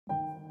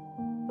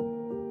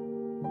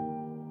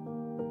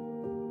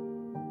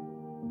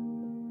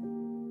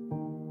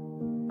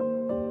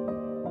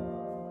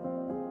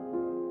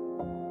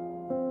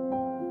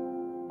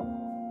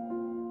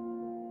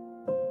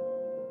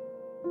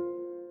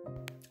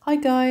Hi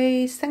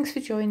guys, thanks for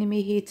joining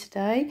me here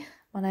today.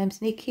 My name's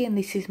Niki and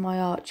this is my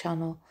art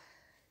channel.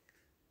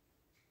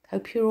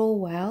 Hope you're all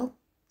well.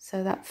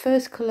 So that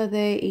first colour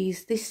there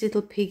is this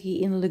little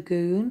piggy in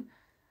Lagoon,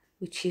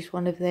 which is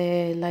one of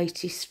their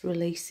latest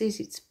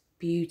releases. It's a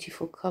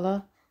beautiful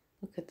colour.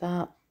 Look at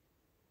that.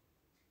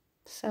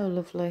 So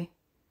lovely.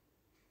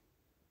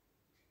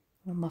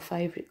 One of my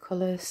favourite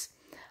colours.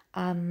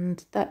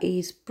 And that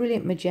is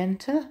Brilliant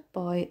Magenta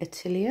by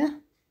Atelier.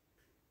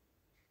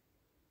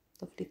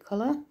 Lovely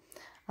colour.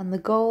 And the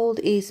gold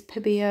is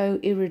Pebeo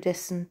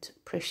Iridescent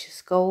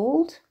Precious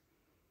Gold.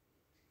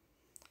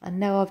 And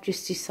now I've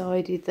just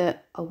decided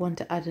that I want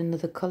to add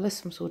another colour,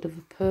 some sort of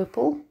a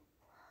purple.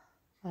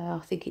 I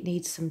think it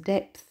needs some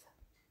depth.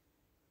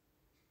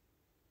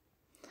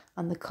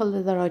 And the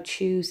colour that I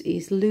choose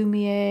is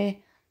Lumiere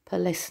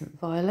Pearlescent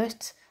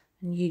Violet.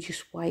 And you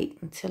just wait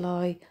until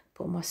I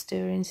put my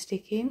stirring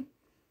stick in.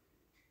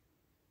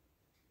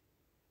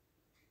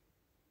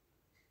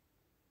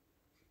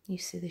 You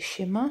see the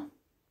shimmer.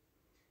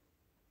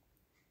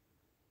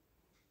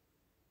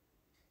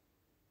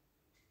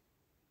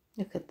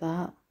 Look at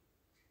that.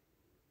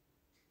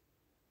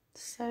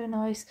 So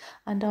nice.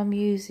 And I'm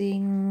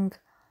using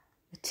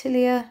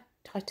Atelier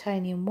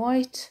Titanium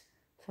White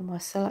for my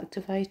cell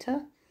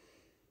activator.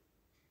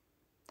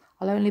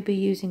 I'll only be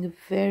using a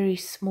very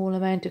small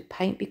amount of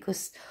paint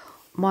because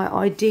my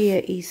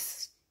idea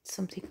is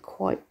something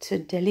quite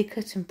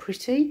delicate and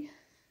pretty.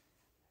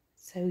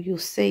 So you'll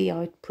see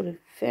I put a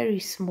very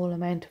small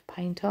amount of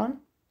paint on.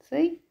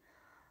 See?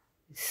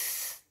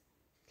 It's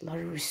a lot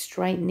of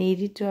restraint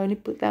needed to only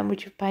put that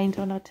much of paint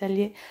on, I tell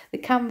you. The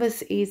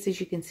canvas is, as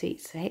you can see,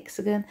 it's a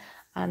hexagon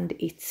and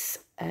it's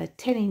 10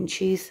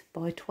 inches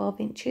by 12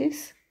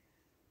 inches.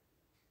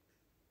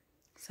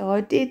 So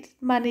I did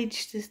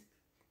manage to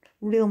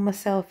reel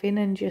myself in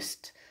and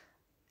just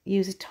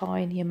use a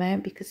tiny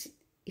amount, because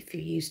if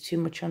you use too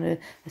much on a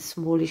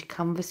smallish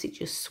canvas it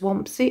just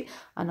swamps it,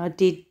 and I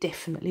did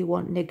definitely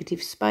want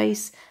negative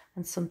space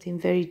and something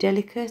very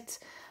delicate.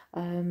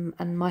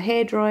 And my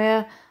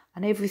hairdryer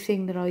and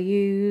everything that I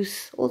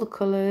use, all the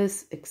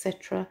colours,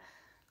 etc.,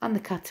 and the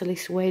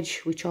catalyst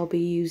wedge, which I'll be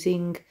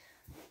using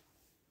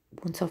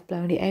once I've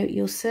blown it out,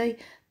 you'll see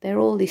they're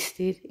all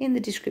listed in the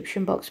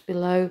description box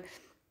below.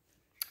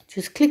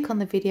 Just click on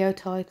the video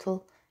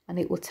title and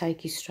it will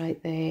take you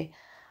straight there.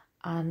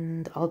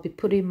 And I'll be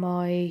putting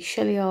my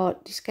Shelley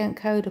Art discount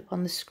code up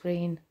on the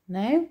screen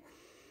now.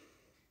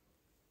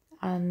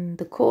 And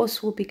the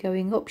course will be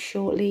going up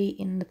shortly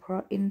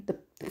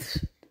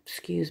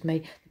excuse me,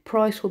 the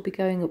price will be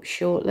going up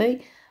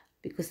shortly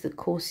because the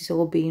course is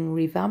all being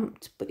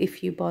revamped. But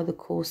if you buy the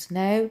course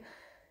now,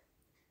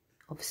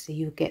 obviously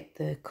you'll get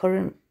the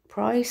current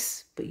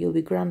price, but you'll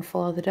be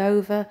grandfathered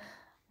over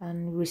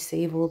and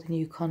receive all the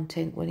new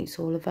content when it's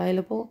all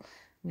available.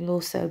 You'll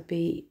also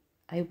be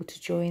able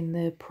to join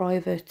the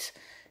private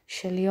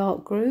Shelley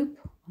Art group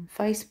on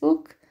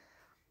Facebook,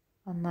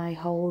 and they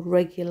hold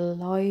regular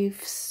live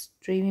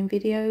streaming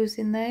videos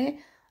in there.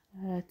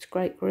 It's a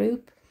great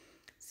group.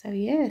 So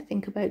yeah,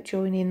 think about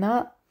joining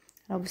that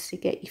and obviously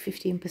get your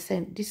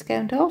 15%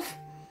 discount off.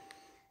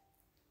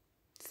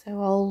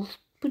 So I'll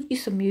put you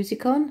some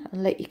music on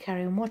and let you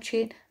carry on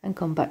watching and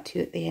come back to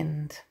you at the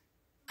end.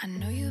 I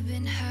know you've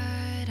been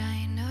hurt,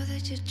 I know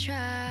that you're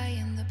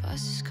trying, the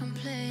boss is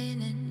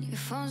complaining, your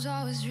phone's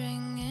always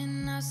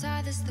ringing,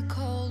 outside there's the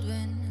cold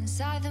wind,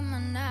 inside the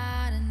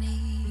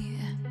monotony.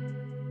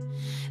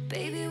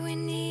 Baby, we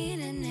need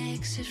an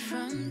exit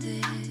from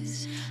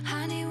this,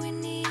 honey, we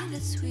need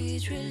that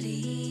sweet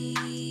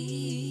release.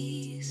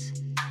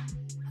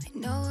 I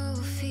know it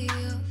will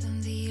feel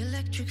them, the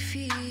electric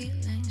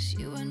feelings,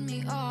 you and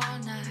me all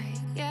night,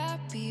 yeah,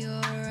 be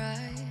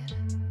alright.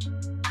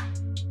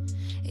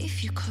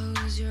 If you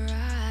close your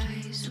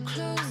eyes,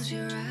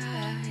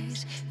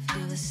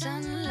 feel the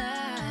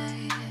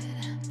sunlight,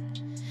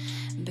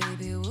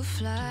 baby, we'll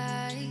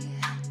fly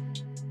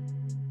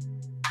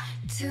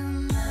to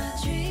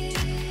Madrid.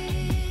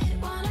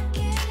 Wanna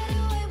get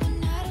away one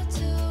night or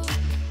two.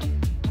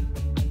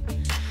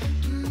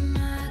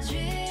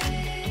 Madrid,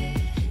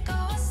 go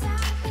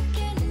outside,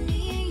 forgetting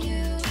me and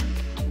you.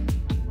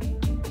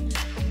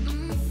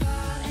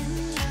 Fall in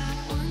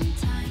love one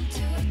time,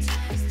 2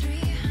 times,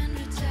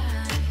 300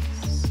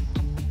 times.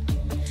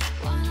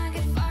 Wanna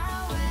get far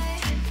away,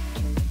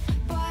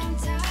 boy, I'm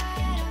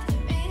tired of the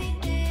rainy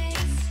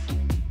days.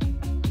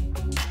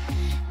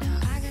 Now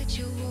I got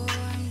you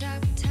warmed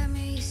up, tell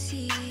me you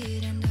see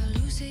it, and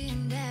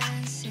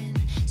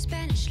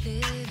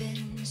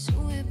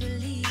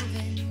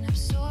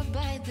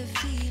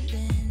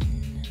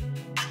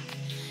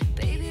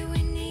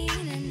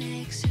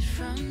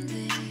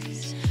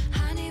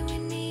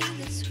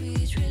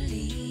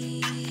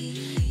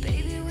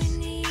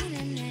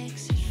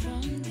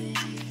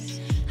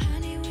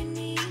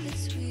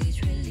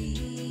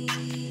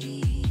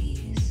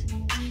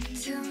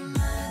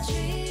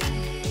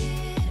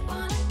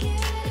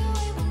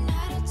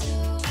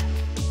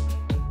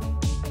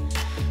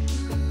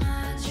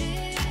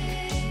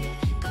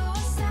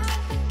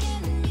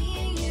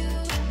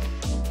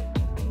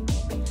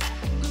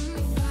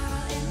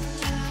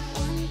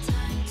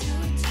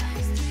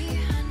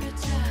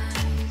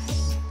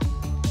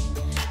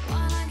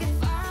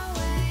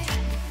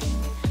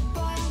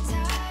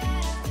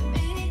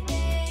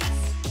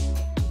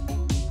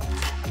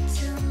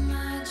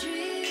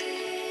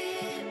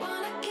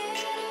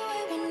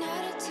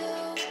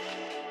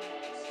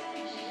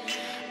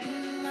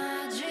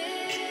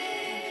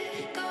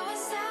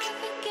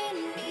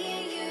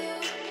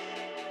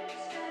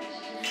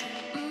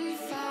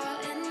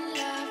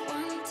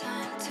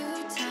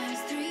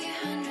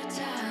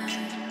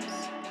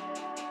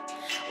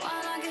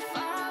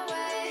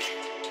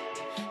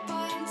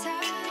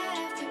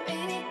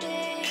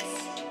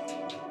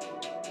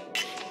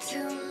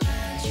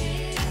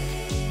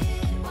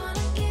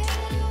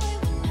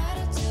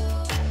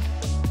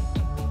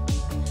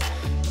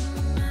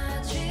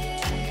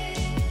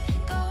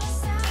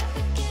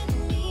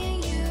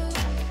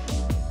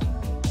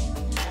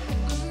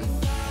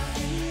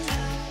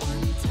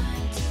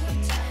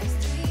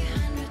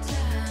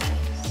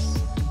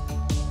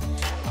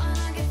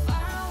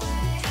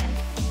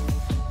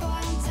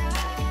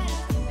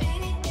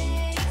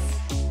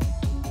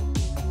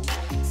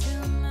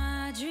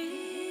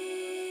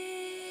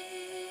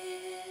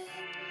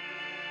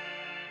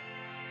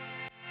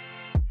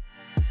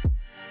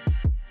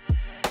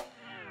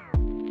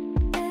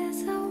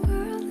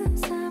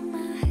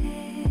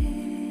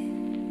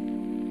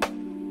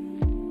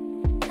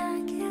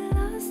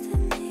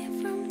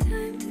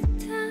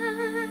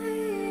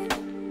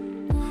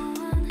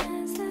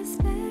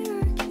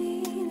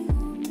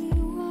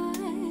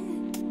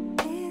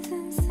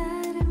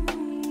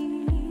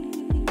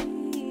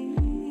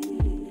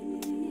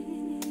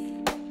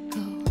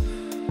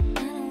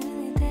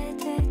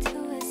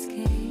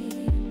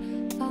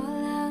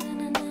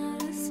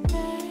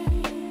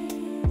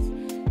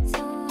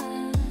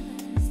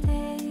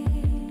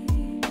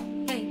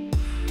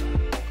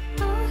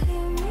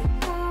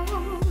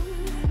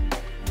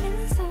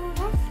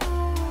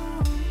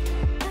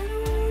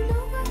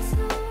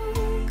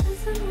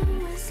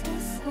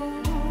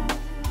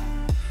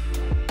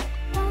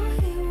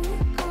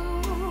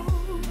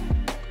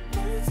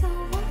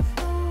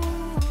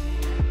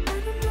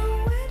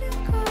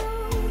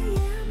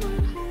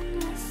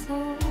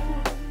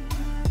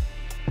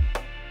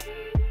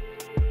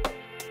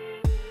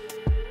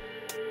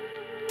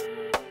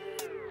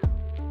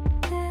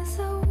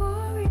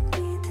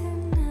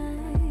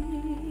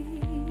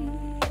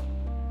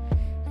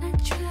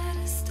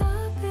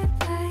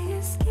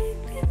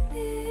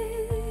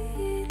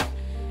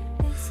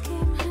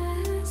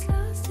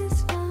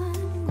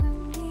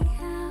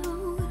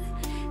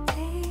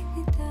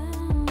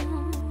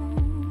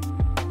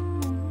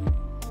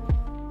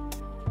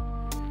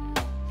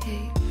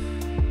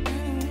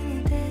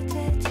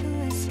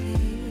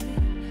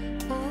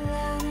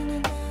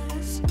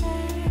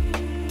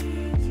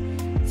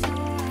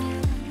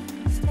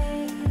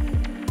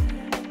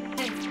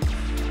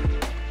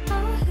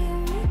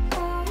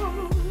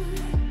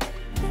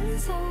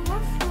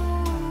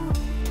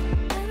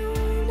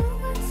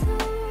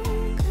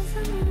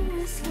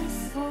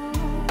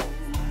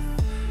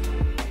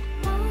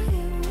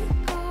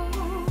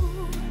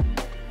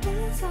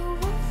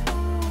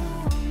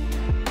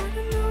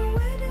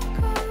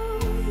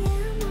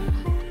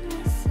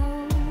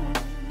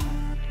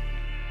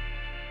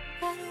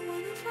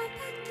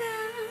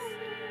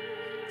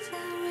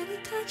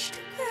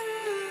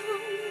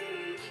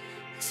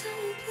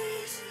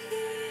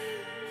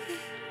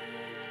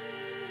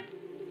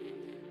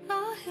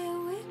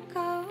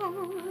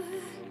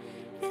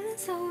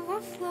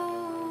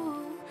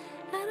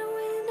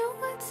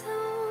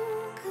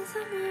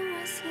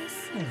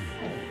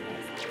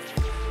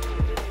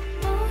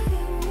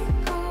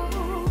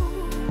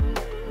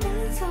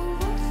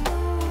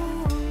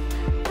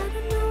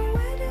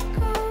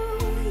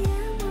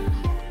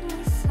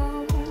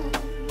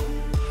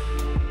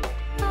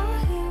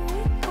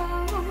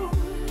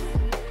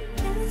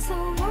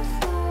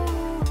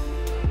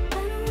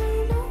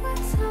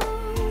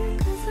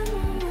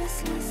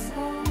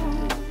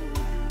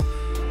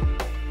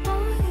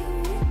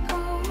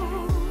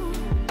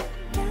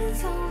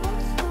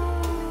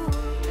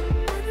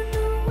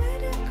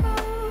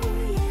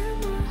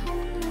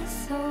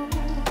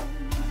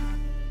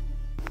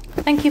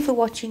Thank you for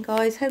watching,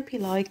 guys. Hope you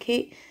like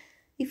it.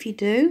 If you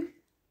do,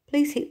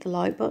 please hit the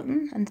like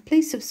button and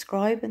please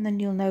subscribe, and then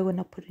you'll know when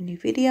I put a new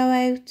video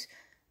out. It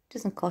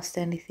doesn't cost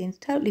anything, it's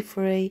totally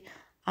free.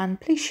 And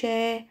please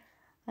share,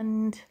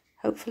 and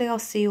hopefully I'll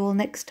see you all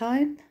next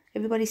time.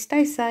 Everybody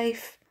stay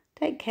safe,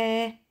 take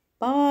care,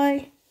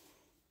 bye.